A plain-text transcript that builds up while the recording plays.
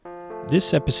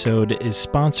This episode is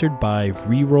sponsored by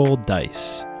Reroll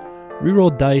Dice.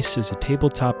 Reroll Dice is a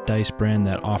tabletop dice brand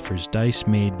that offers dice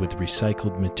made with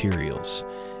recycled materials.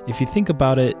 If you think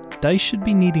about it, dice should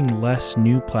be needing less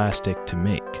new plastic to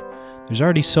make. There's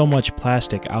already so much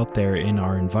plastic out there in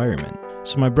our environment.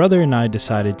 So my brother and I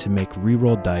decided to make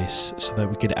Reroll Dice so that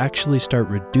we could actually start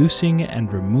reducing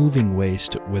and removing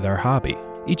waste with our hobby.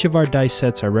 Each of our dice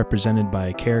sets are represented by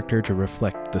a character to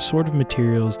reflect the sort of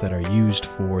materials that are used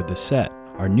for the set.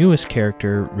 Our newest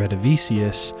character,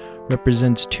 Redivicius,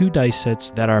 represents 2 dice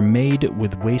sets that are made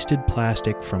with wasted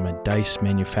plastic from a dice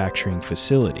manufacturing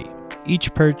facility.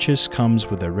 Each purchase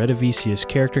comes with a Redivicius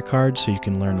character card so you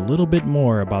can learn a little bit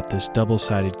more about this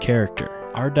double-sided character.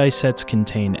 Our dice sets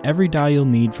contain every die you'll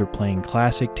need for playing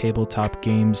classic tabletop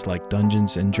games like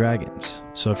Dungeons & Dragons.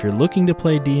 So if you're looking to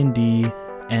play D&D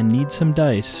and need some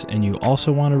dice, and you also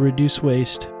want to reduce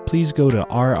waste, please go to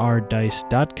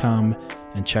rrdice.com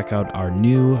and check out our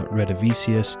new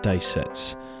Redivicius dice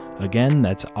sets. Again,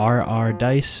 that's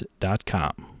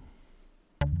rrdice.com.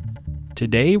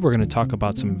 Today, we're going to talk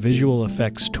about some visual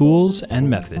effects tools and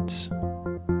methods.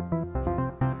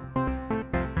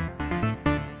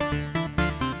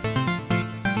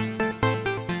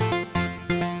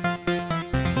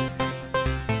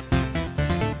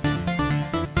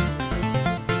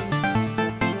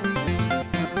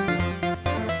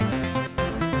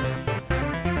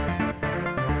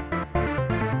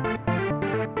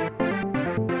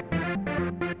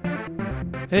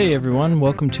 Hey everyone,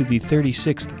 welcome to the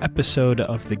 36th episode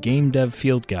of the Game Dev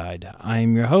Field Guide.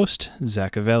 I'm your host,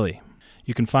 Zachavelli.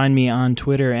 You can find me on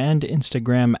Twitter and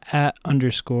Instagram at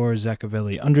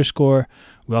 _Zachavelli_.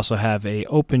 We also have an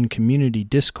open community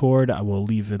Discord. I will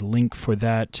leave a link for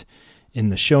that in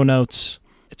the show notes.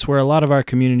 It's where a lot of our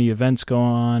community events go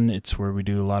on. It's where we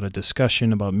do a lot of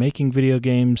discussion about making video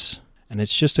games. And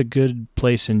it's just a good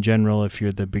place in general if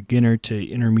you're the beginner to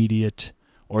intermediate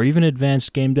or even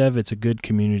advanced game dev. It's a good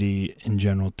community in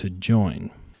general to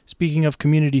join. Speaking of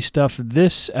community stuff,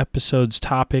 this episode's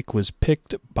topic was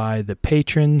picked by the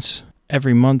patrons.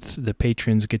 Every month, the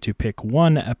patrons get to pick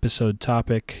one episode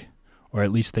topic, or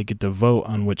at least they get to vote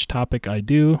on which topic I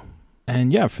do.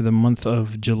 And yeah, for the month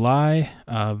of July,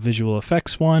 visual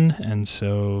effects won, and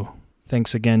so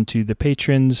thanks again to the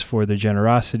patrons for their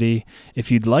generosity.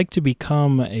 If you'd like to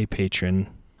become a patron,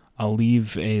 I'll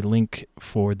leave a link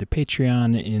for the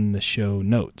Patreon in the show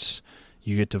notes.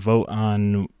 You get to vote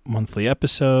on monthly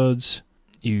episodes.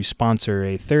 You sponsor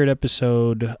a 3rd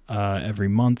episode every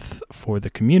month for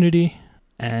the community.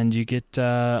 And you get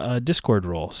a Discord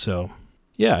role. So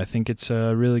yeah, I think it's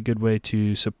a really good way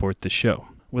to support the show.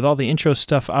 With all the intro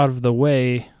stuff out of the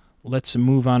way, let's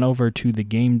move on over to the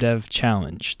Game Dev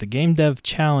Challenge. The Game Dev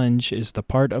Challenge is the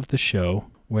part of the show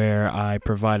where I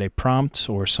provide a prompt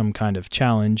or some kind of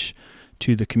challenge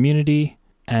to the community,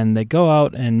 and they go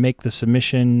out and make the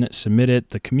submission, submit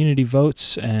it, the community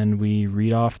votes, and we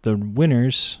read off the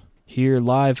winners here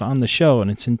live on the show.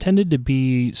 And it's intended to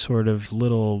be sort of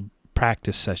little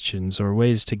practice sessions or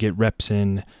ways to get reps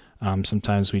in.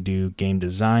 Sometimes we do game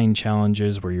design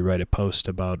challenges where you write a post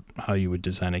about how you would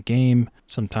design a game.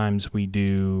 Sometimes we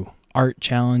do art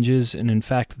challenges, and in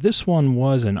fact this one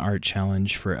was an art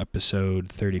challenge for episode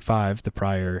 35, the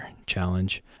prior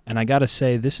challenge, and I gotta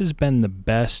say this has been the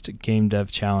best game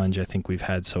dev challenge I think we've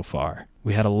had so far.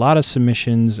 We had a lot of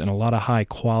submissions and a lot of high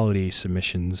quality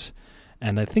submissions,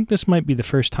 and I think this might be the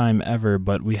first time ever,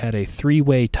 but we had a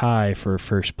 3-way tie for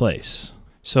first place.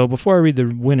 So before I read the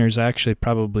winners, I actually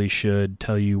probably should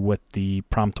tell you what the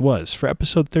prompt was. For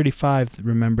episode 35,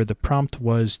 remember the prompt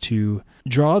was to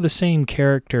draw the same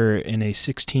character in a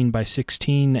 16 by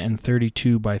 16 and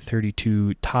 32 by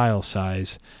 32 tile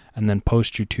size, and then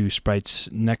post your 2 sprites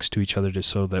next to each other just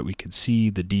so that we could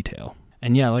see the detail.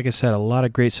 And yeah, like I said, a lot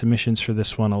of great submissions for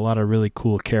this one, a lot of really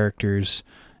cool characters,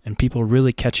 and people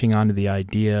really catching on to the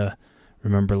idea.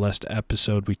 Remember last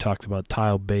episode we talked about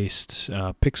tile-based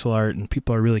pixel art, and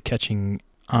people are really catching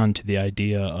on to the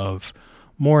idea of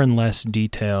more and less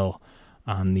detail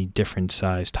on the different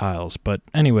size tiles. But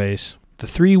anyways, the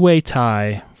 3-way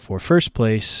tie for first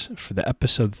place for the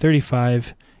episode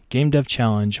 35 Game Dev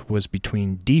Challenge was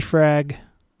between Defrag,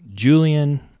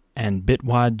 Julian, and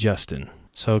Bitwad Justin.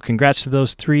 So congrats to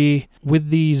those 3. With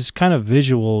these kind of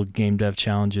visual game dev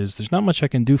challenges, there's not much I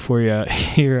can do for you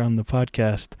here on the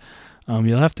podcast.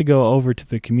 You'll have to go over to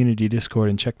the community Discord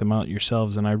and check them out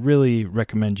yourselves, and I really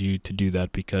recommend you to do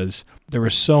that because there were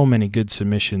so many good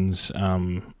submissions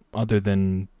other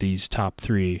than these top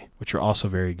 3, which are also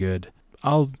very good.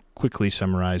 I'll quickly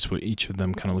summarize what each of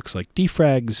them kind of looks like.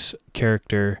 Defrag's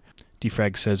character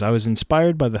Defrag says, I was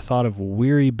inspired by the thought of a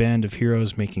weary band of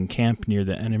heroes making camp near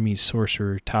the enemy's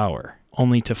sorcerer tower,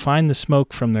 only to find the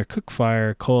smoke from their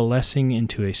cookfire coalescing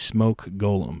into a smoke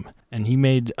golem. And he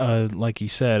made, like he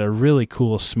said, a really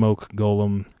cool smoke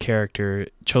golem character.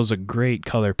 Chose a great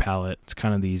color palette. It's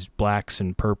kind of these blacks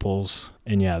and purples.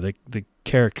 And yeah, the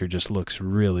character just looks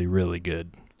really, really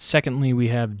good. Secondly, we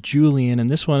have Julian, and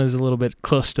this one is a little bit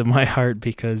close to my heart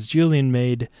because Julian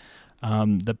made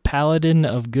the Paladin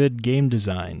of good game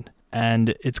design.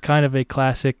 And it's kind of a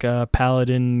classic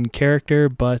Paladin character,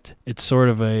 but it's sort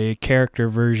of a character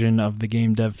version of the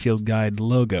Game Dev Field Guide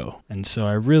logo. And so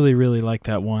I really, really like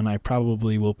that one. I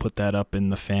probably will put that up in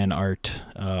the fan art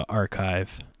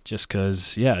archive just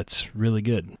because, yeah, it's really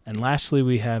good. And lastly,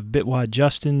 we have Bitwad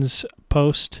Justin's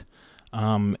post.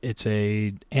 It's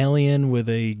a alien with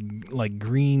a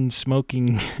green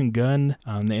smoking gun.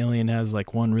 The alien has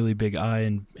one really big eye,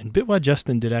 and Bitwad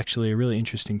Justin did actually a really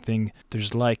interesting thing.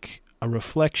 There's a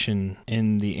reflection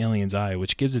in the alien's eye,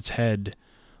 which gives its head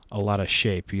a lot of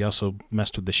shape. He also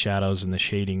messed with the shadows and the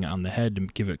shading on the head to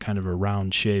give it kind of a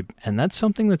round shape. And that's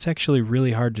something that's actually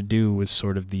really hard to do with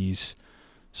sort of these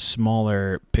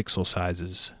smaller pixel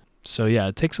sizes. So yeah,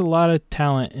 it takes a lot of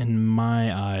talent in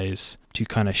my eyes to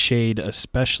kind of shade,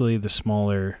 especially the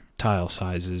smaller tile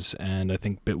sizes, and I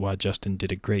think Bitwad Justin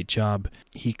did a great job.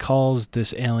 He calls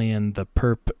this alien the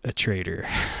Perpetrator.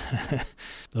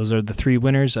 Those are the 3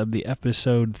 winners of the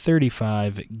episode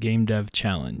 35 Game Dev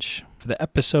Challenge. For the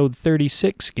episode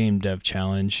 36 Game Dev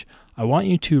Challenge, I want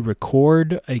you to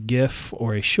record a GIF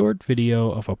or a short video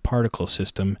of a particle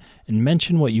system and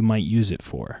mention what you might use it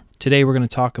for. Today we're going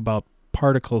to talk about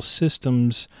particle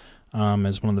systems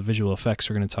as one of the visual effects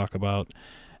we're going to talk about,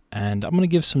 and I'm going to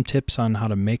give some tips on how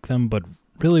to make them, but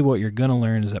really what you're going to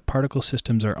learn is that particle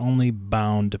systems are only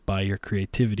bound by your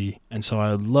creativity. And so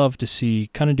I'd love to see,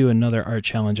 do another art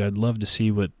challenge. I'd love to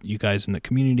see what you guys in the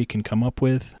community can come up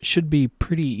with. Should be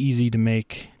pretty easy to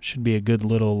make. Should be a good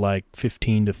little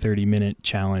 15 to 30 minute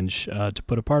challenge to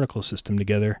put a particle system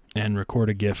together and record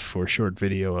a GIF or short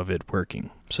video of it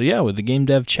working. So yeah, with the Game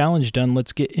Dev Challenge done,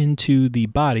 let's get into the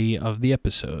body of the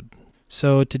episode.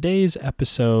 So today's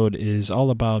episode is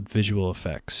all about visual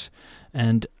effects,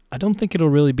 and I don't think it'll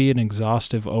really be an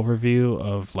exhaustive overview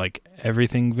of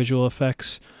everything visual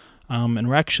effects, and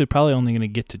we're actually probably only going to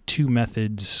get to 2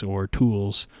 methods or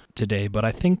tools today, but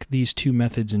I think these 2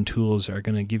 methods and tools are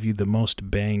going to give you the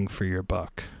most bang for your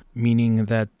buck, meaning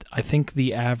that I think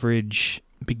the average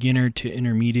beginner to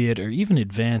intermediate or even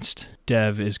advanced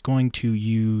dev is going to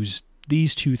use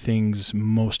these 2 things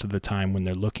most of the time when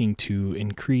they're looking to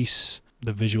increase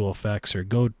the visual effects or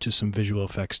go to some visual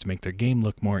effects to make their game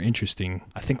look more interesting.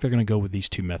 I think they're going to go with these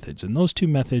 2 methods, and those 2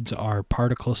 methods are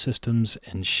particle systems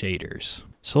and shaders.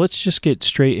 So let's just get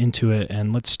straight into it,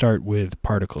 and let's start with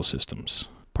particle systems.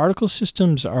 Particle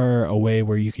systems are a way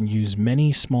where you can use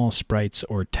many small sprites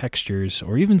or textures,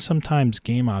 or even sometimes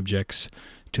game objects,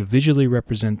 to visually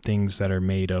represent things that are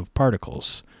made of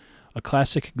particles. A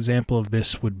classic example of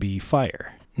this would be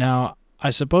fire. Now, I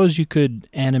suppose you could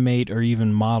animate or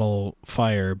even model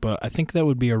fire, but I think that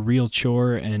would be a real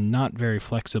chore and not very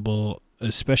flexible,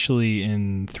 especially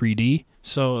in 3D.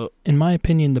 So, in my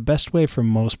opinion, the best way for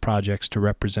most projects to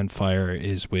represent fire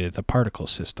is with a particle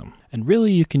system. And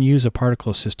really, you can use a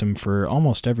particle system for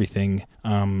almost everything.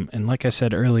 And like I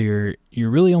said earlier, you're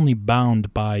really only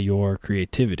bound by your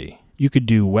creativity. You could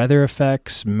do weather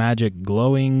effects, magic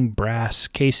glowing, brass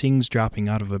casings dropping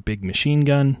out of a big machine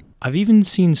gun. I've even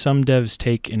seen some devs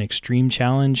take an extreme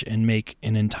challenge and make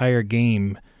an entire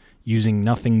game using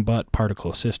nothing but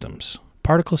particle systems.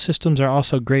 Particle systems are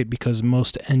also great because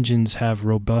most engines have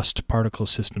robust particle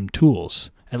system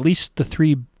tools. At least the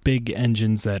 3 big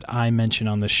engines that I mention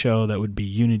on the show, that would be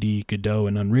Unity, Godot,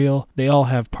 and Unreal, they all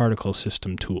have particle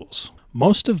system tools.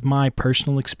 Most of my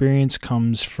personal experience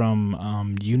comes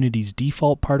from Unity's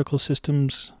default particle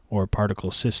systems, or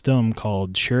particle system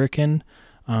called Shuriken.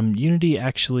 Unity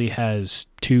actually has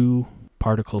 2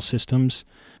 particle systems.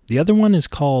 The other one is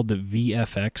called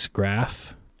VFX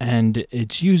Graph, and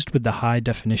it's used with the high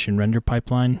definition render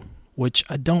pipeline, which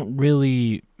I don't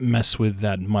really mess with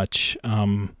that much.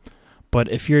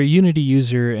 But if you're a Unity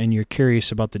user and you're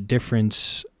curious about the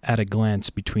difference at a glance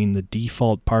between the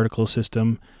default particle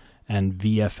system and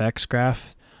VFX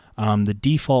Graph, the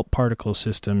default particle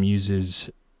system uses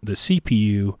the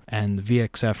CPU and the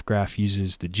VXF Graph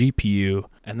uses the GPU,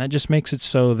 and that just makes it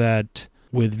so that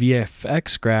with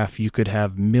VFX Graph you could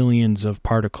have millions of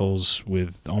particles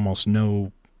with almost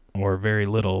no or very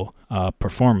little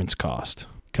performance cost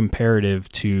comparative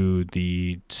to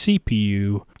the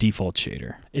CPU default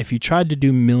shader. If you tried to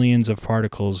do millions of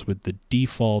particles with the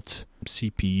default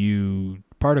CPU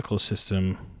particle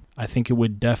system, I think it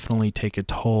would definitely take a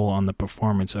toll on the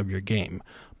performance of your game.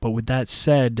 But with that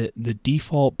said, the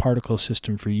default particle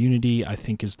system for Unity, I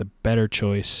think, is the better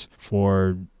choice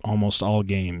for almost all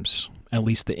games, at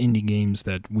least the indie games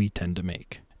that we tend to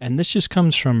make. And this just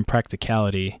comes from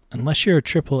practicality. Unless you're a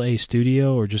AAA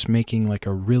studio or just making like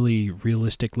a really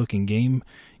realistic looking game,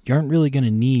 you aren't really going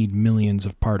to need millions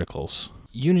of particles.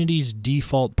 Unity's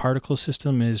default particle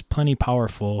system is plenty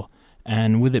powerful,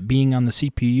 and with it being on the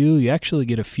CPU, you actually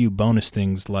get a few bonus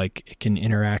things like it can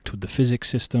interact with the physics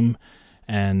system,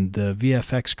 and the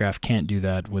VFX graph can't do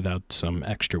that without some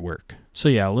extra work. So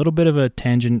yeah, a little bit of a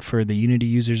tangent for the Unity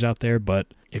users out there, but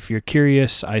if you're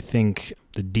curious, I think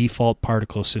the default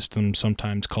particle system,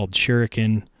 sometimes called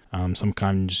Shuriken,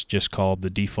 sometimes just called the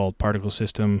default particle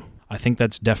system, I think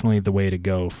that's definitely the way to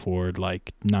go for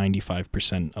like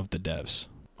 95% of the devs.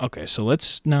 Okay, so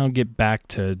let's now get back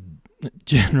to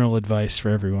general advice for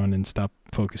everyone and stop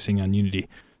focusing on Unity.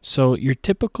 So your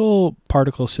typical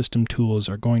particle system tools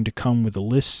are going to come with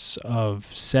lists of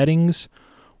settings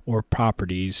or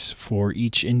properties for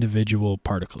each individual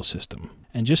particle system.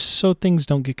 And just so things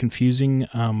don't get confusing,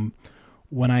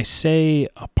 when I say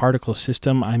a particle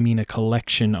system, I mean a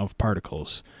collection of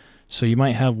particles. So you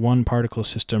might have one particle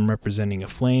system representing a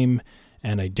flame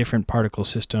and a different particle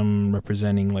system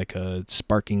representing like a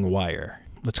sparking wire.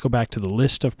 Let's go back to the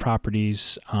list of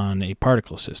properties on a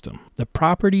particle system. The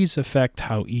properties affect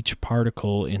how each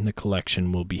particle in the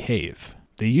collection will behave.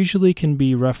 They usually can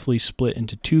be roughly split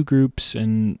into two groups,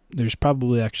 and there's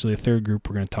probably actually a third group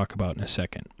we're going to talk about in a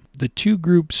second. The two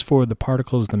groups for the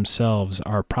particles themselves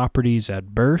are properties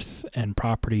at birth and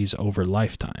properties over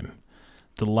lifetime.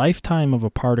 The lifetime of a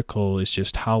particle is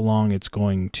just how long it's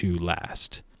going to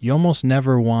last. You almost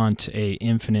never want an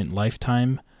infinite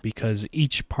lifetime, because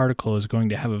each particle is going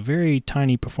to have a very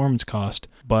tiny performance cost,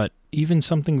 but even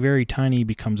something very tiny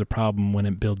becomes a problem when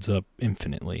it builds up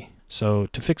infinitely. So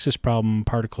to fix this problem,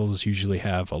 particles usually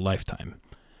have a lifetime.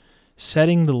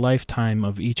 Setting the lifetime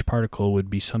of each particle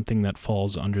would be something that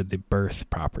falls under the birth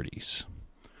properties.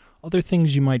 Other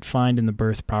things you might find in the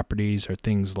birth properties are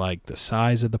things like the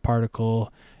size of the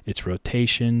particle, its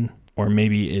rotation, or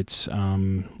maybe its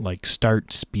like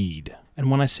start speed. And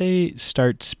when I say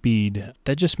start speed,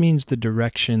 that just means the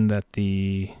direction that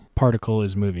the particle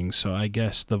is moving. So I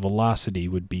guess the velocity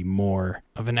would be more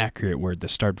of an accurate word, the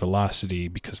start velocity,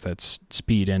 because that's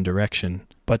speed and direction.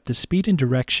 But the speed and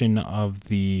direction of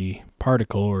the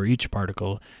particle, or each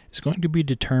particle, is going to be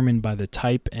determined by the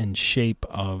type and shape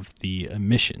of the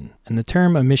emission. And the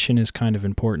term emission is kind of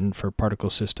important for particle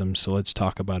systems, so let's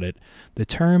talk about it. The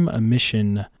term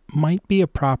emission might be a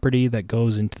property that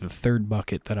goes into the third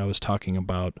bucket that I was talking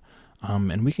about,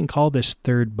 and we can call this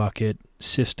third bucket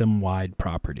system-wide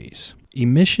properties.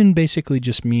 Emission basically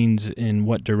just means in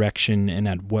what direction and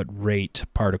at what rate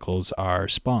particles are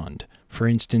spawned. For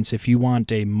instance, if you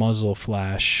want a muzzle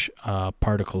flash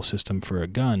particle system for a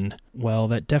gun, well,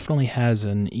 that definitely has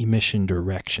an emission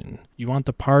direction. You want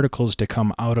the particles to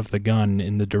come out of the gun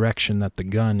in the direction that the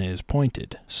gun is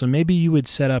pointed. So maybe you would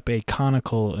set up a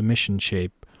conical emission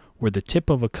shape where the tip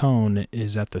of a cone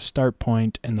is at the start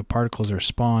point and the particles are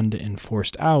spawned and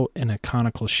forced out in a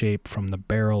conical shape from the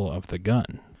barrel of the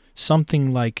gun.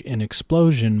 Something like an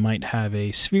explosion might have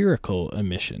a spherical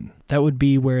emission. That would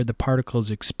be where the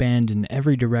particles expand in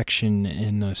every direction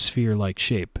in a sphere-like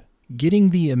shape.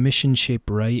 Getting the emission shape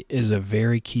right is a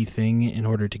very key thing in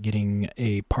order to getting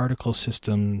a particle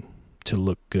system to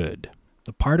look good.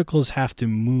 The particles have to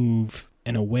move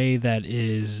in a way that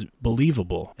is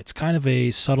believable. It's kind of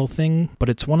a subtle thing, but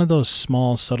it's one of those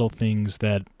small subtle things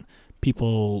that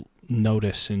people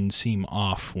notice and seem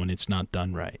off when it's not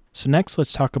done right. So next,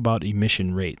 let's talk about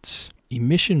emission rates.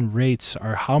 Emission rates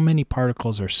are how many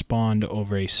particles are spawned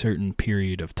over a certain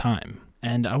period of time.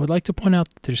 And I would like to point out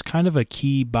that there's kind of a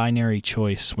key binary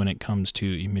choice when it comes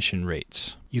to emission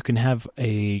rates. You can have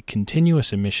a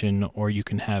continuous emission or you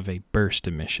can have a burst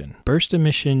emission. Burst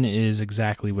emission is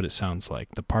exactly what it sounds like.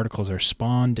 The particles are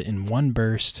spawned in one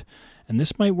burst, and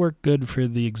this might work good for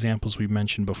the examples we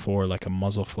mentioned before, like a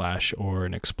muzzle flash or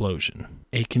an explosion.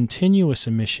 A continuous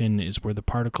emission is where the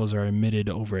particles are emitted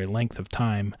over a length of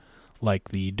time, like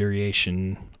the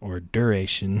duration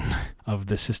of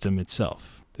the system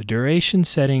itself. The duration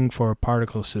setting for a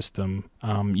particle system,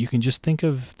 you can just think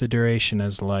of the duration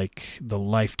as like the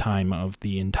lifetime of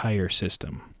the entire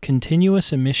system.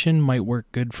 Continuous emission might work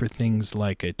good for things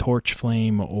like a torch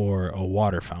flame or a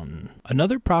water fountain.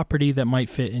 Another property that might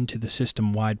fit into the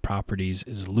system-wide properties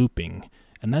is looping,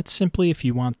 and that's simply if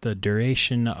you want the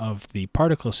duration of the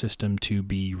particle system to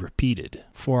be repeated.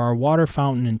 For our water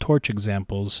fountain and torch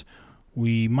examples,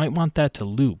 we might want that to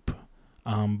loop.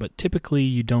 But typically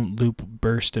you don't loop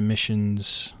burst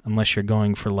emissions unless you're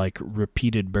going for like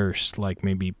repeated bursts, like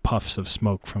maybe puffs of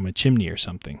smoke from a chimney or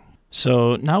something.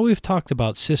 So now we've talked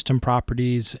about system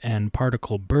properties and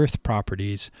particle birth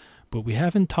properties, but we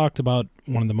haven't talked about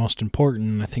one of the most important,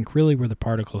 and I think really where the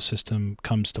particle system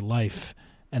comes to life,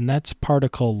 and that's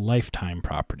particle lifetime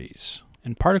properties.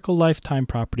 And particle lifetime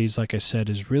properties, like I said,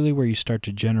 is really where you start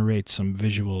to generate some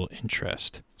visual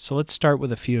interest. So let's start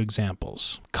with a few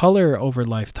examples. Color over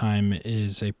lifetime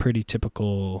is a pretty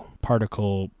typical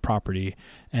particle property,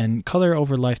 and color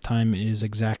over lifetime is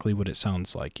exactly what it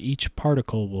sounds like. Each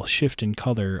particle will shift in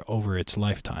color over its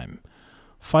lifetime.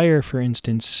 Fire, for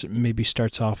instance, maybe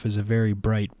starts off as a very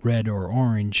bright red or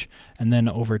orange, and then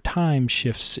over time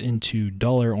shifts into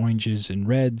duller oranges and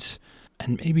reds,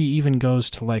 and maybe even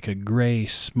goes to like a gray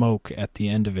smoke at the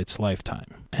end of its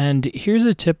lifetime. And here's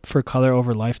a tip for color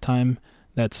over lifetime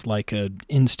that's like an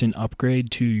instant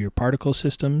upgrade to your particle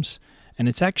systems. And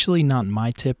it's actually not my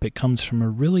tip. It comes from a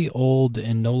really old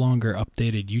and no longer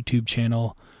updated YouTube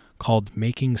channel called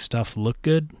Making Stuff Look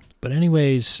Good. But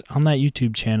anyways, on that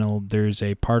YouTube channel, there's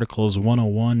a Particles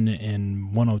 101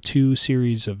 and 102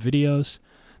 series of videos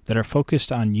that are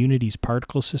focused on Unity's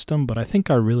particle system, but I think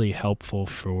are really helpful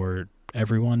for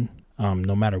everyone,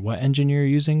 no matter what engine you're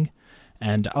using.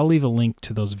 And I'll leave a link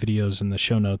to those videos in the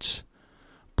show notes.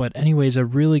 But anyways, a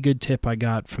really good tip I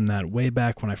got from that way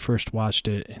back when I first watched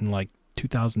it in like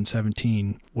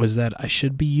 2017 was that I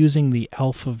should be using the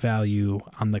alpha value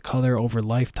on the color over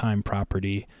lifetime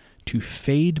property to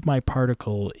fade my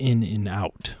particle in and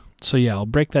out. So yeah, I'll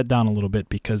break that down a little bit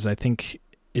because I think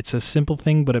it's a simple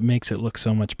thing, but it makes it look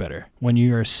so much better. When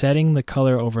you are setting the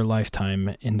color over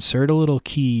lifetime, insert a little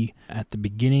key at the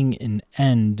beginning and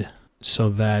end so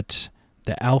that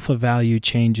the alpha value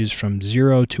changes from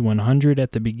 0 to 100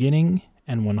 at the beginning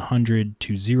and 100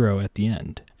 to 0 at the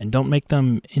end. And don't make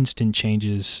them instant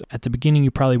changes. At the beginning,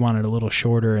 you probably want it a little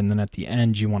shorter, and then at the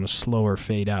end, you want a slower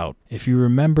fade out. If you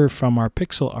remember from our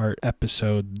pixel art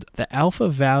episode, the alpha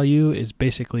value is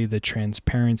basically the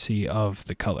transparency of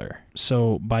the color.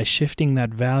 So by shifting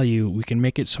that value, we can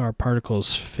make it so our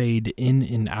particles fade in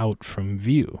and out from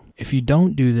view. If you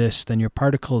don't do this, then your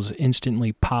particles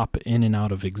instantly pop in and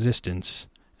out of existence.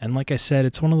 And like I said,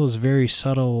 it's one of those very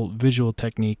subtle visual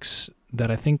techniques that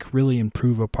I think really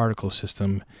improve a particle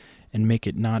system and make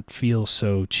it not feel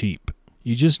so cheap.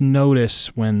 You just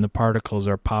notice when the particles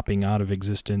are popping out of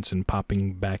existence and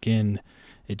popping back in.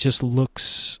 It just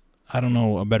looks, I don't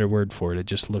know a better word for it, it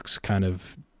just looks kind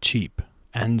of cheap.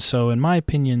 And so in my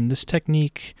opinion, this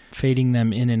technique, fading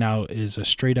them in and out, is a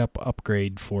straight up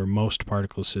upgrade for most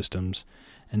particle systems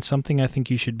and something I think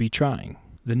you should be trying.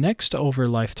 The next over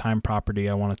lifetime property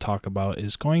I want to talk about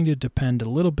is going to depend a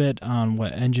little bit on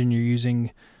what engine you're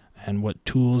using and what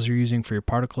tools you're using for your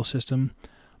particle system,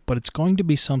 but it's going to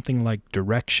be something like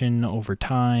direction over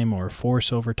time or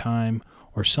force over time,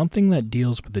 or something that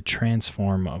deals with the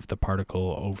transform of the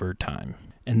particle over time.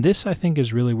 And this, I think,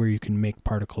 is really where you can make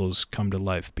particles come to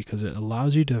life because it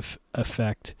allows you to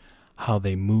affect how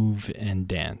they move and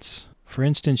dance. For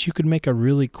instance, you could make a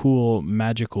really cool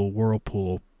magical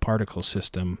whirlpool particle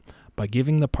system by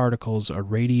giving the particles a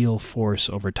radial force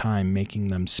over time, making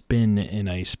them spin in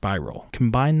a spiral.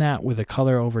 Combine that with a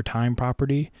color over time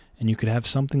property, and you could have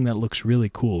something that looks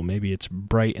really cool. Maybe it's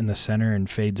bright in the center and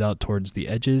fades out towards the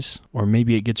edges, or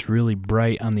maybe it gets really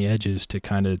bright on the edges to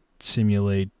kind of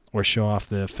simulate or show off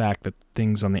the fact that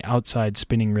things on the outside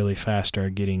spinning really fast are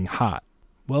getting hot.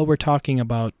 Well, we're talking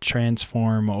about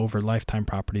transform over lifetime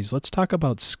properties. Let's talk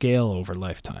about scale over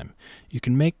lifetime. You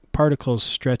can make particles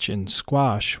stretch and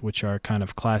squash, which are kind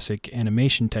of classic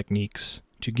animation techniques,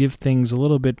 to give things a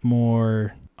little bit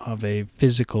more of a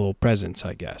physical presence,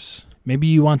 I guess. Maybe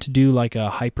you want to do like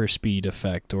a hyperspeed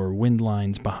effect or wind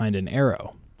lines behind an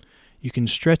arrow. You can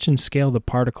stretch and scale the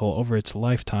particle over its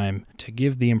lifetime to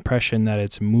give the impression that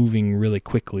it's moving really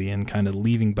quickly and kind of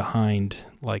leaving behind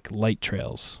like light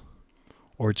trails.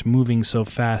 Or it's moving so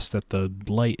fast that the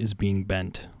light is being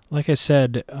bent. Like I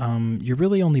said, you're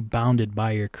really only bounded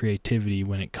by your creativity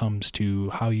when it comes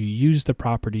to how you use the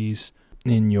properties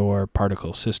in your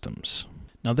particle systems.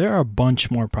 Now, there are a bunch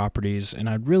more properties, and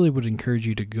I really would encourage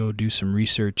you to go do some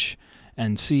research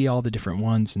and see all the different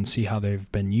ones and see how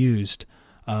they've been used.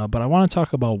 But I want to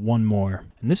talk about one more.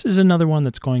 And this is another one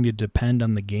that's going to depend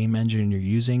on the game engine you're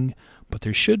using, but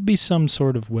there should be some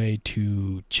sort of way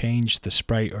to change the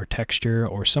sprite or texture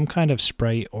or some kind of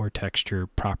sprite or texture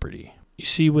property. You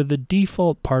see, with the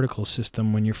default particle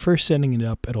system, when you're first setting it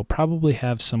up, it'll probably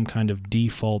have some kind of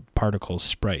default particle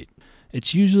sprite.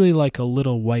 It's usually like a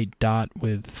little white dot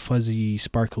with fuzzy,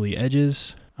 sparkly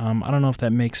edges. I don't know if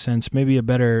that makes sense. Maybe a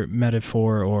better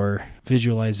metaphor or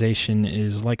visualization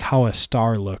is like how a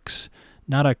star looks.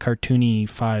 Not a cartoony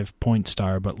 5-point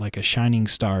star, but like a shining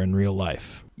star in real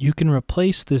life. You can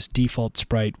replace this default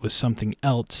sprite with something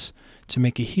else to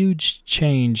make a huge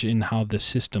change in how the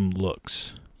system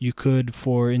looks. You could,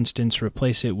 for instance,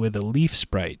 replace it with a leaf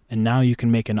sprite, and now you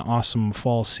can make an awesome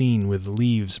fall scene with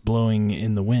leaves blowing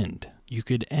in the wind. You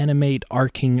could animate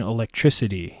arcing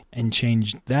electricity and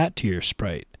change that to your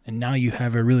sprite, and now you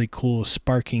have a really cool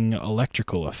sparking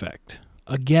electrical effect.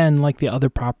 Again, like the other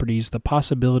properties, the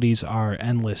possibilities are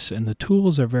endless and the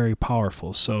tools are very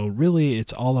powerful, so really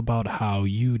it's all about how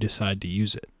you decide to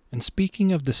use it. And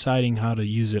speaking of deciding how to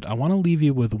use it, I want to leave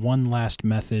you with one last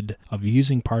method of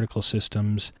using particle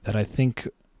systems that I think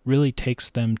really takes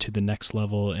them to the next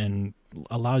level and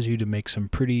allows you to make some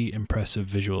pretty impressive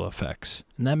visual effects.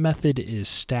 And that method is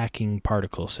stacking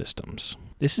particle systems.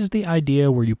 This is the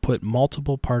idea where you put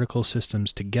multiple particle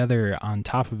systems together on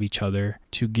top of each other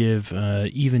to give an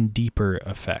even deeper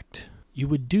effect. You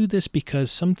would do this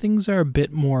because some things are a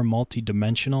bit more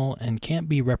multidimensional and can't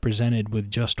be represented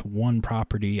with just one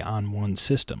property on one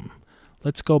system.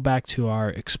 Let's go back to our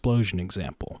explosion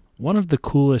example. One of the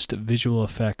coolest visual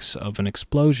effects of an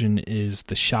explosion is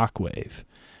the shockwave,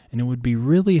 and it would be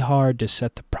really hard to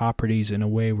set the properties in a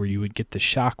way where you would get the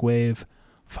shockwave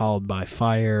followed by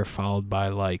fire, followed by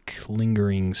like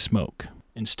lingering smoke.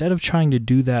 Instead of trying to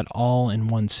do that all in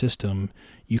one system,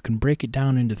 you can break it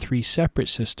down into 3 separate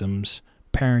systems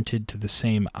parented to the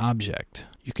same object.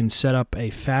 You can set up a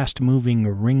fast-moving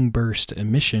ring burst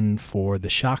emission for the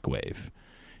shockwave.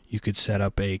 You could set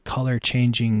up a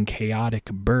color-changing chaotic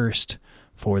burst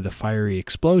for the fiery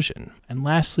explosion. And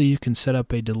lastly, you can set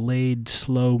up a delayed,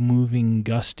 slow-moving,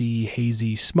 gusty,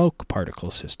 hazy smoke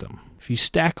particle system. If you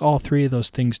stack all 3 of those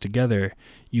things together,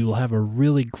 you will have a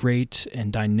really great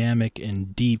and dynamic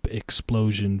and deep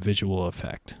explosion visual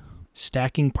effect.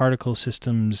 Stacking particle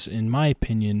systems, in my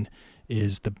opinion,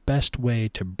 is the best way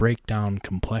to break down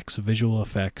complex visual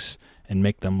effects and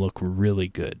make them look really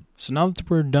good. So now that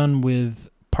we're done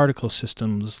with particle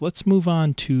systems, let's move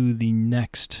on to the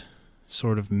next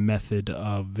sort of method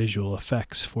of visual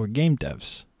effects for game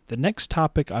devs. The next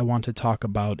topic I want to talk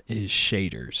about is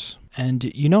shaders. And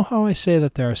you know how I say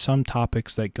that there are some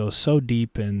topics that go so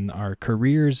deep and are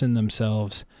careers in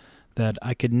themselves that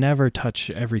I could never touch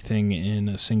everything in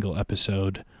a single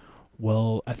episode?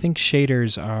 Well, I think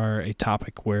shaders are a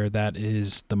topic where that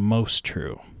is the most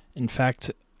true. In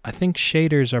fact, I think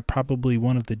shaders are probably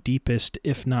one of the deepest,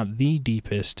 if not the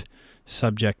deepest,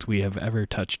 subject we have ever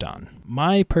touched on.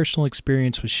 My personal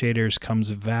experience with shaders comes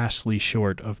vastly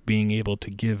short of being able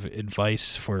to give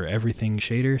advice for everything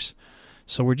shaders,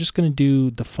 so we're just going to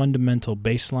do the fundamental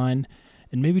baseline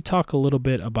and maybe talk a little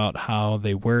bit about how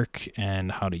they work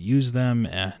and how to use them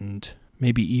and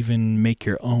maybe even make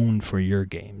your own for your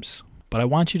games. But I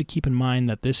want you to keep in mind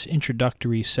that this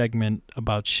introductory segment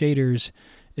about shaders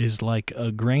is like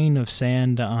a grain of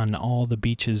sand on all the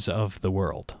beaches of the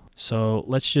world. So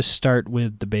let's just start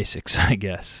with the basics, I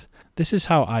guess. This is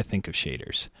how I think of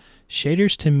shaders.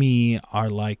 Shaders to me are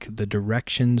like the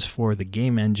directions for the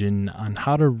game engine on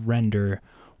how to render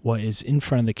what is in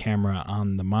front of the camera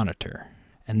on the monitor.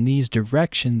 And these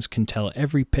directions can tell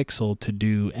every pixel to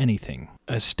do anything.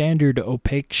 A standard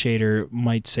opaque shader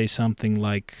might say something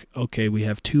like, okay, we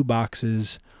have 2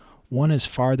 boxes, one is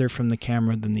farther from the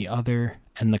camera than the other,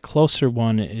 and the closer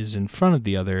one is in front of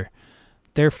the other.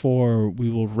 Therefore, we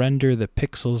will render the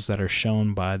pixels that are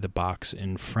shown by the box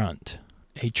in front.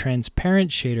 A transparent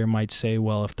shader might say,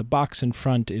 well, if the box in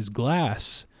front is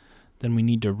glass, then we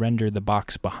need to render the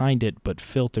box behind it but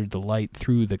filter the light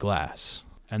through the glass.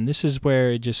 And this is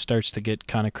where it just starts to get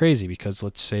kind of crazy, because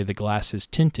let's say the glass is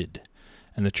tinted,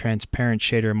 and the transparent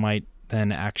shader might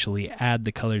then actually add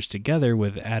the colors together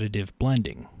with additive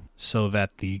blending, so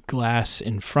that the glass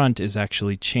in front is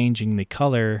actually changing the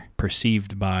color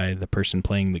perceived by the person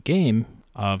playing the game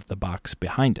of the box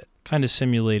behind it, kind of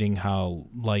simulating how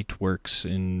light works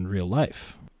in real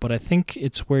life. But I think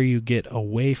it's where you get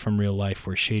away from real life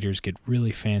where shaders get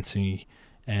really fancy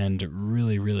and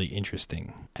really, really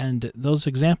interesting. And those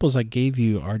examples I gave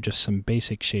you are just some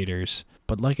basic shaders,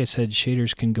 but like I said,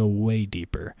 shaders can go way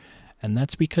deeper. And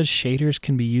that's because shaders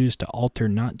can be used to alter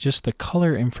not just the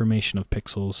color information of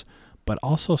pixels, but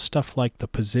also stuff like the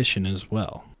position as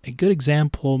well. A good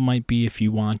example might be if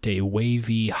you want a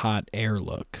wavy hot air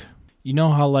look. You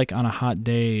know how like on a hot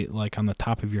day, like on the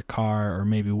top of your car or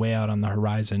maybe way out on the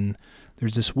horizon,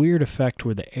 there's this weird effect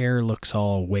where the air looks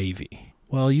all wavy.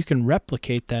 Well, you can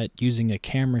replicate that using a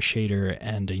camera shader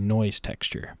and a noise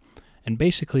texture. And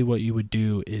basically what you would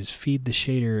do is feed the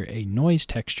shader a noise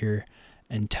texture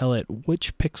and tell it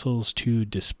which pixels to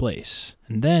displace.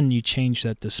 And then you change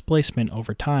that displacement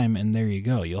over time, and there you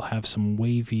go. You'll have some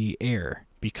wavy air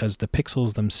because the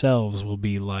pixels themselves will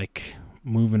be like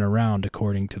moving around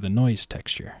according to the noise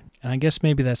texture. And I guess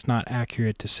maybe that's not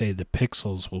accurate to say the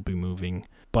pixels will be moving,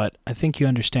 but I think you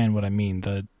understand what I mean.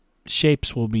 The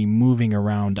shapes will be moving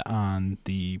around on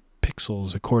the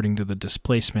pixels according to the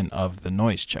displacement of the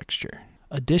noise texture.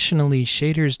 Additionally,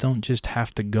 shaders don't just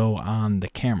have to go on the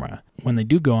camera. When they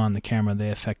do go on the camera, they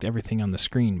affect everything on the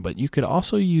screen, but you could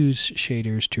also use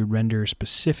shaders to render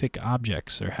specific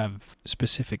objects or have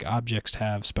specific objects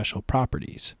have special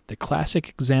properties. The classic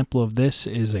example of this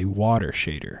is a water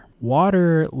shader.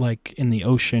 Water, like in the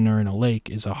ocean or in a lake,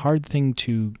 is a hard thing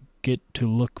to get to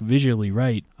look visually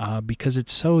right because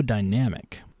it's so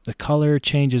dynamic. The color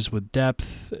changes with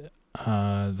depth.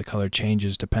 The color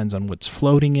changes depends on what's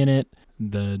floating in it.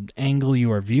 The angle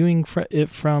you are viewing it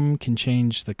from can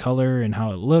change the color and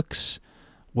how it looks.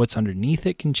 What's underneath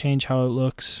it can change how it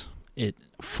looks. It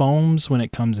foams when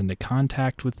it comes into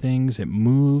contact with things. It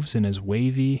moves and is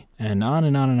wavy. And on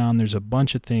and on and on. There's a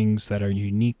bunch of things that are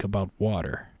unique about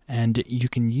water. And you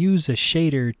can use a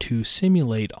shader to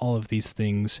simulate all of these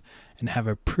things and have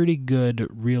a pretty good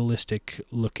realistic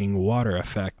looking water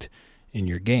effect in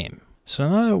your game. So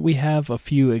now that we have a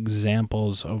few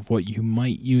examples of what you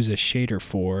might use a shader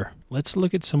for, let's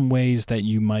look at some ways that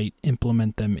you might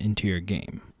implement them into your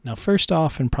game. Now, first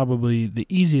off, and probably the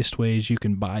easiest way is you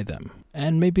can buy them.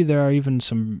 And maybe there are even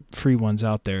some free ones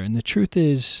out there. And the truth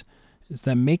is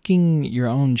that making your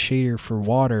own shader for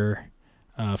water,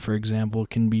 for example,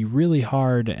 can be really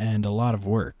hard and a lot of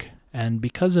work. And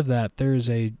because of that, there is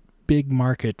a big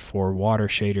market for water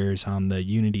shaders on the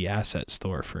Unity Asset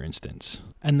Store, for instance.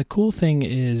 And the cool thing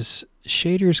is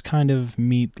shaders kind of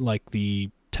meet like the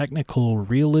technical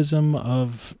realism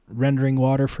of rendering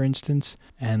water, for instance,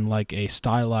 and like a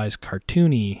stylized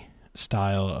cartoony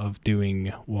style of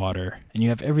doing water. And you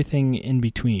have everything in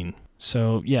between.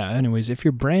 So yeah, anyways, if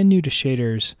you're brand new to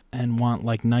shaders and want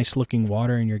like nice looking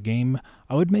water in your game,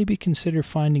 I would maybe consider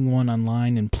finding one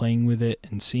online and playing with it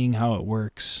and seeing how it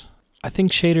works. I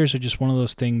think shaders are just one of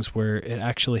those things where it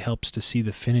actually helps to see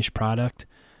the finished product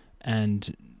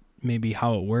and maybe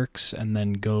how it works and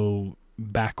then go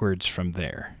backwards from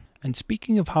there. And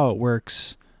speaking of how it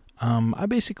works, I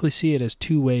basically see it as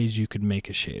two ways you could make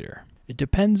a shader. It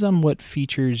depends on what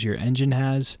features your engine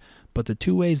has, but the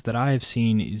two ways that I have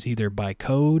seen is either by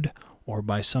code or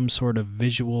by some sort of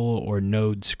visual or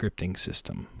node scripting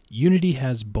system. Unity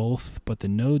has both, but the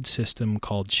node system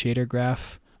called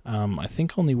ShaderGraph I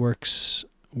think only works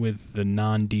with the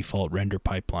non-default render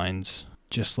pipelines,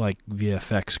 just like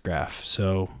VFX Graph.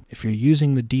 So if you're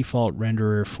using the default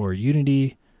renderer for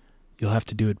Unity, you'll have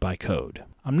to do it by code.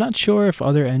 I'm not sure if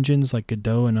other engines like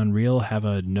Godot and Unreal have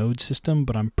a node system,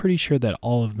 but I'm pretty sure that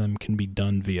all of them can be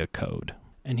done via code.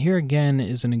 And here again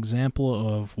is an example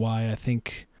of why I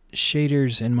think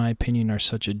shaders, in my opinion, are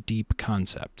such a deep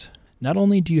concept. Not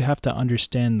only do you have to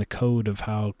understand the code of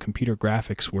how computer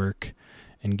graphics work,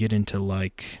 and get into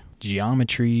like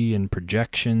geometry and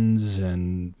projections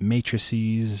and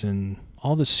matrices and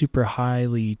all the super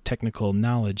highly technical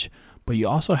knowledge, but you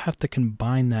also have to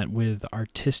combine that with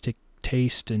artistic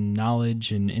taste and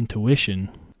knowledge and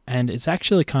intuition. And it's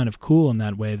actually kind of cool in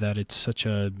that way that it's such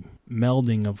a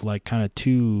melding of like kind of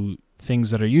two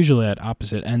things that are usually at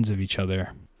opposite ends of each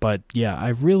other. But yeah, I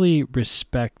really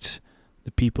respect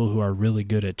the people who are really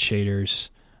good at shaders.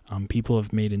 People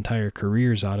have made entire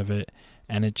careers out of it.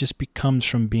 And it just becomes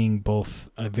from being both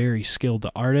a very skilled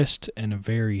artist and a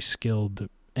very skilled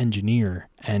engineer,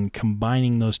 and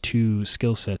combining those two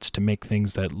skill sets to make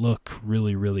things that look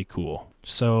really, really cool.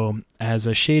 So as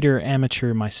a shader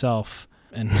amateur myself,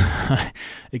 and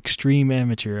extreme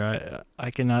amateur,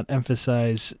 I cannot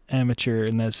emphasize amateur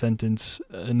in that sentence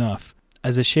enough.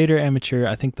 As a shader amateur,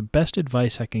 I think the best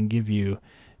advice I can give you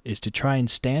is to try and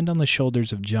stand on the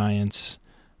shoulders of giants,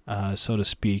 so to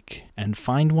speak, and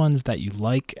find ones that you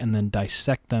like and then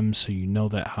dissect them so you know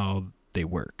that how they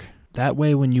work. That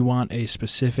way, when you want a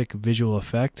specific visual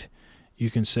effect, you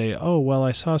can say, oh, well,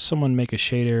 I saw someone make a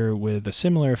shader with a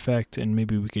similar effect, and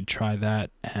maybe we could try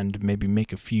that and maybe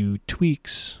make a few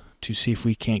tweaks to see if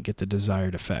we can't get the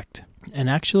desired effect. And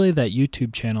actually, that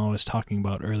YouTube channel I was talking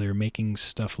about earlier, making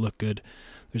stuff look good,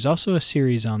 there's also a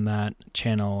series on that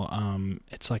channel.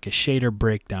 It's like a shader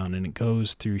breakdown, and it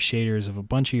goes through shaders of a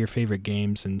bunch of your favorite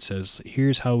games and says,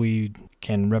 here's how we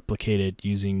can replicate it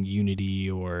using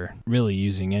Unity or really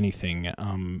using anything.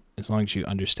 As long as you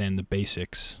understand the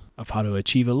basics of how to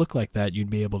achieve a look like that, you'd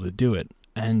be able to do it.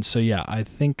 And so, yeah, I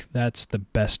think that's the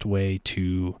best way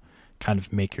to kind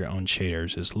of make your own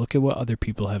shaders, is look at what other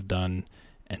people have done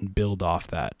and build off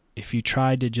that. If you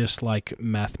try to just like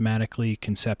mathematically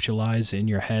conceptualize in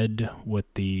your head what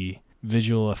the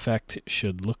visual effect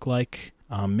should look like,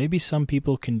 maybe some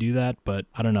people can do that, but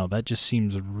I don't know, that just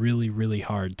seems really, really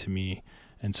hard to me.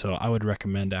 And so I would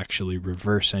recommend actually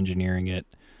reverse engineering it,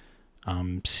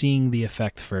 seeing the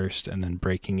effect first and then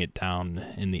breaking it down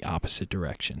in the opposite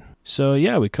direction. So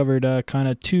yeah, we covered kind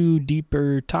of 2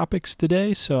 deeper topics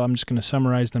today, so I'm just going to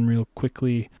summarize them real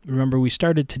quickly. Remember, we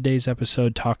started today's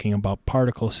episode talking about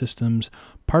particle systems.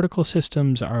 Particle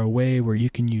systems are a way where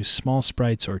you can use small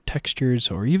sprites or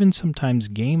textures or even sometimes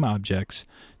game objects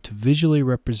to visually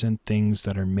represent things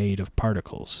that are made of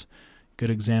particles.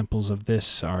 Good examples of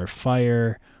this are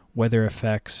fire, weather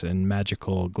effects, and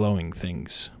magical glowing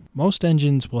things. Most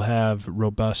engines will have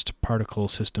robust particle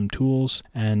system tools,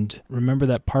 and remember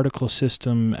that particle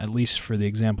system, at least for the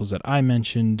examples that I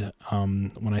mentioned,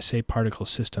 when I say particle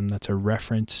system, that's a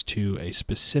reference to a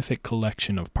specific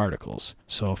collection of particles.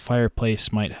 So a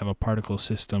fireplace might have a particle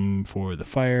system for the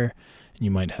fire, and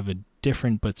you might have a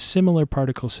different but similar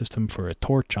particle system for a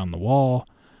torch on the wall,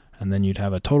 and then you'd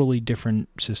have a totally different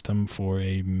system for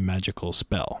a magical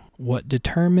spell. What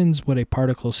determines what a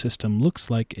particle system looks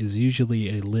like is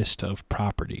usually a list of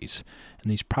properties.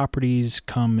 And these properties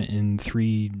come in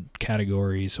 3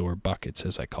 categories or buckets,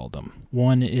 as I call them.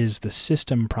 One is the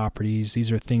system properties.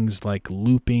 These are things like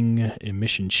looping,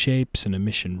 emission shapes, and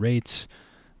emission rates.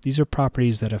 These are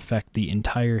properties that affect the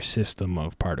entire system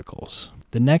of particles.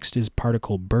 The next is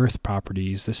particle birth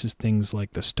properties. This is things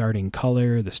like the starting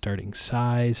color, the starting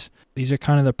size. These are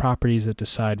kind of the properties that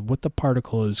decide what the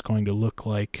particle is going to look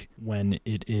like when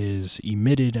it is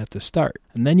emitted at the start.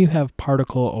 And then you have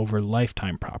particle over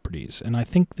lifetime properties. And I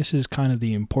think this is kind of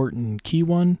the important key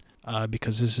one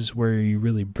because this is where you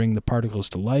really bring the particles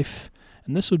to life.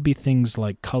 And this would be things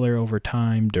like color over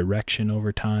time, direction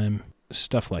over time,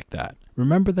 stuff like that.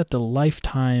 Remember that the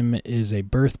lifetime is a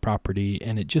birth property,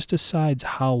 and it just decides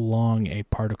how long a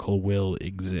particle will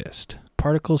exist.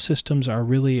 Particle systems are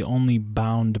really only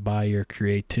bound by your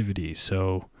creativity,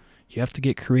 so you have to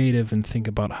get creative and think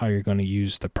about how you're going to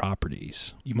use the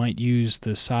properties. You might use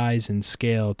the size and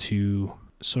scale to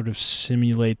sort of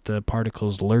simulate the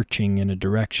particles lurching in a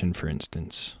direction, for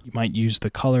instance. You might use the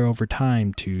color over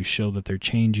time to show that they're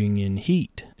changing in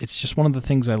heat. It's just one of the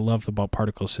things I love about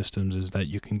particle systems is that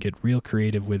you can get real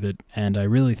creative with it, and I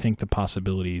really think the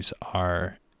possibilities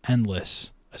are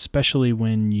endless, especially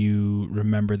when you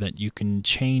remember that you can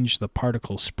change the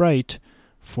particle sprite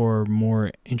for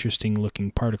more interesting looking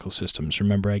particle systems.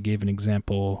 Remember, I gave an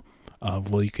example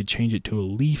of, well, you could change it to a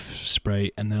leaf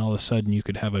sprite, and then all of a sudden you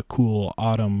could have a cool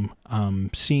autumn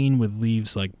scene with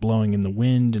leaves like blowing in the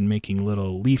wind and making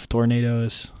little leaf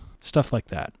tornadoes, stuff like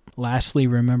that. Lastly,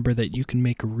 remember that you can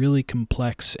make really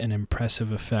complex and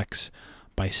impressive effects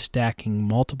by stacking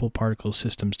multiple particle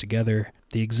systems together.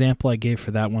 The example I gave for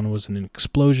that one was an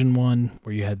explosion one,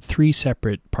 where you had 3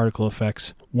 separate particle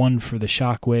effects, one for the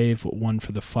shock wave, one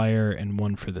for the fire, and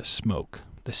one for the smoke.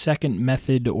 The second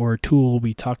method or tool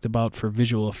we talked about for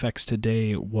visual effects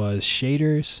today was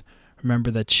shaders.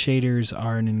 Remember that shaders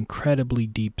are an incredibly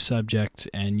deep subject,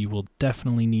 and you will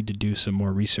definitely need to do some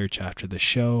more research after the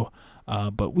show,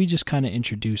 but we just kind of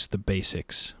introduced the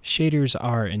basics. Shaders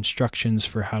are instructions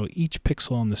for how each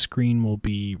pixel on the screen will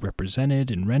be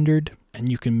represented and rendered, and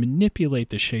you can manipulate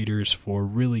the shaders for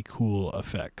really cool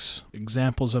effects.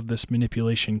 Examples of this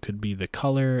manipulation could be the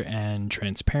color and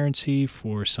transparency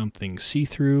for something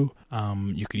see-through.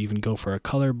 You could even go for a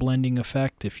color blending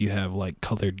effect if you have like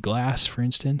colored glass, for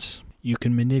instance. You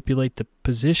can manipulate the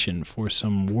position for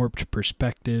some warped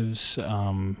perspectives,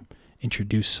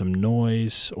 introduce some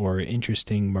noise or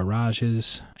interesting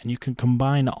mirages, and you can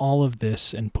combine all of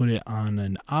this and put it on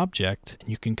an object, and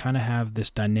you can kind of have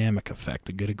this dynamic effect.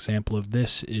 A good example of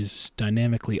this is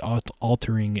dynamically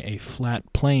altering a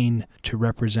flat plane to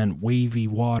represent wavy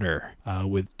water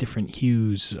with different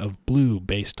hues of blue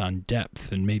based on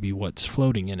depth and maybe what's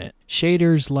floating in it.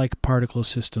 Shaders, like particle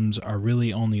systems, are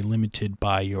really only limited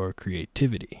by your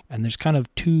creativity, and there's kind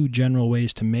of 2 general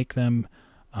ways to make them.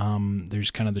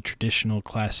 There's kind of the traditional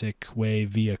classic way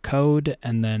via code,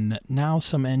 and then now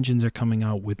some engines are coming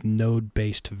out with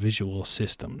node-based visual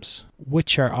systems,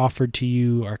 which are offered to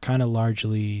you are kind of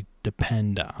largely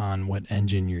depend on what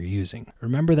engine you're using.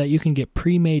 Remember that you can get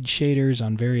pre-made shaders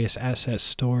on various asset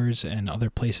stores and other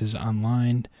places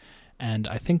online, and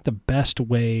I think the best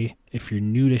way, if you're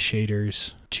new to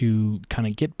shaders, to kind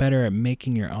of get better at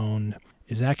making your own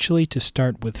is actually to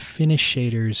start with finished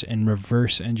shaders and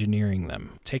reverse engineering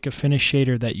them. Take a finished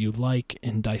shader that you like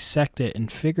and dissect it and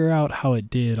figure out how it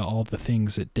did all the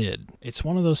things it did. It's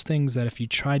one of those things that if you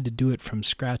tried to do it from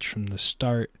scratch from the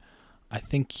start, I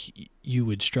think you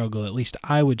would struggle, at least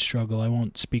I would struggle. I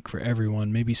won't speak for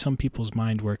everyone. Maybe some people's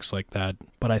mind works like that.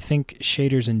 But I think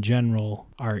shaders in general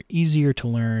are easier to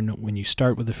learn when you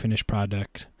start with a finished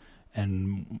product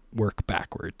and work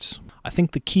backwards. I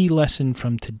think the key lesson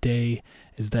from today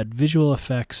is that visual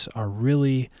effects are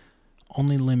really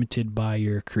only limited by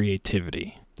your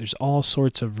creativity. There's all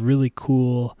sorts of really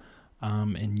cool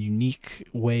and unique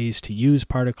ways to use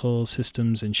particle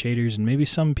systems and shaders, and maybe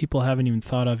some people haven't even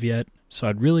thought of yet. So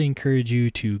I'd really encourage you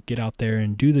to get out there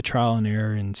and do the trial and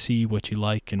error and see what you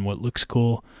like and what looks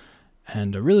cool.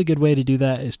 And a really good way to do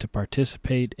that is to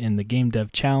participate in the Game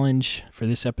Dev Challenge for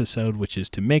this episode, which is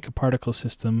to make a particle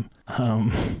system.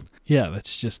 Yeah,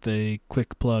 that's just a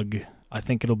quick plug. I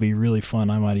think it'll be really fun.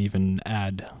 I might even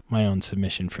add my own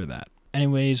submission for that.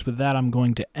 Anyways, with that, I'm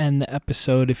going to end the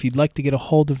episode. If you'd like to get a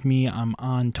hold of me, I'm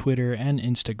on Twitter and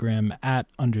Instagram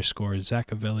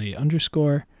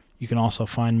 @_Zaccavelli_. You can also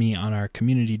find me on our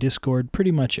community Discord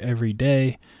pretty much every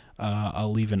day.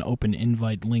 I'll leave an open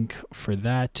invite link for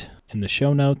that in the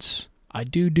show notes. I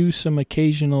do some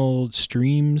occasional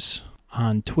streams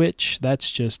on Twitch.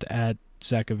 That's just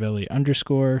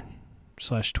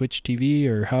 @Zaccavelli_/Twitch TV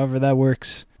or however that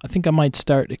works. I think I might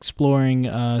start exploring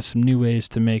some new ways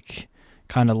to make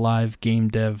kind of live game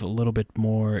dev a little bit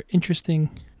more interesting.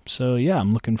 So yeah,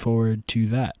 I'm looking forward to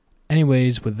that.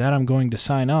 Anyways, with that, I'm going to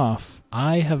sign off.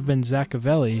 I have been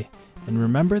Zaccavelli, and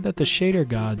remember that the shader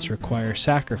gods require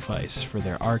sacrifice for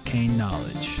their arcane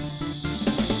knowledge.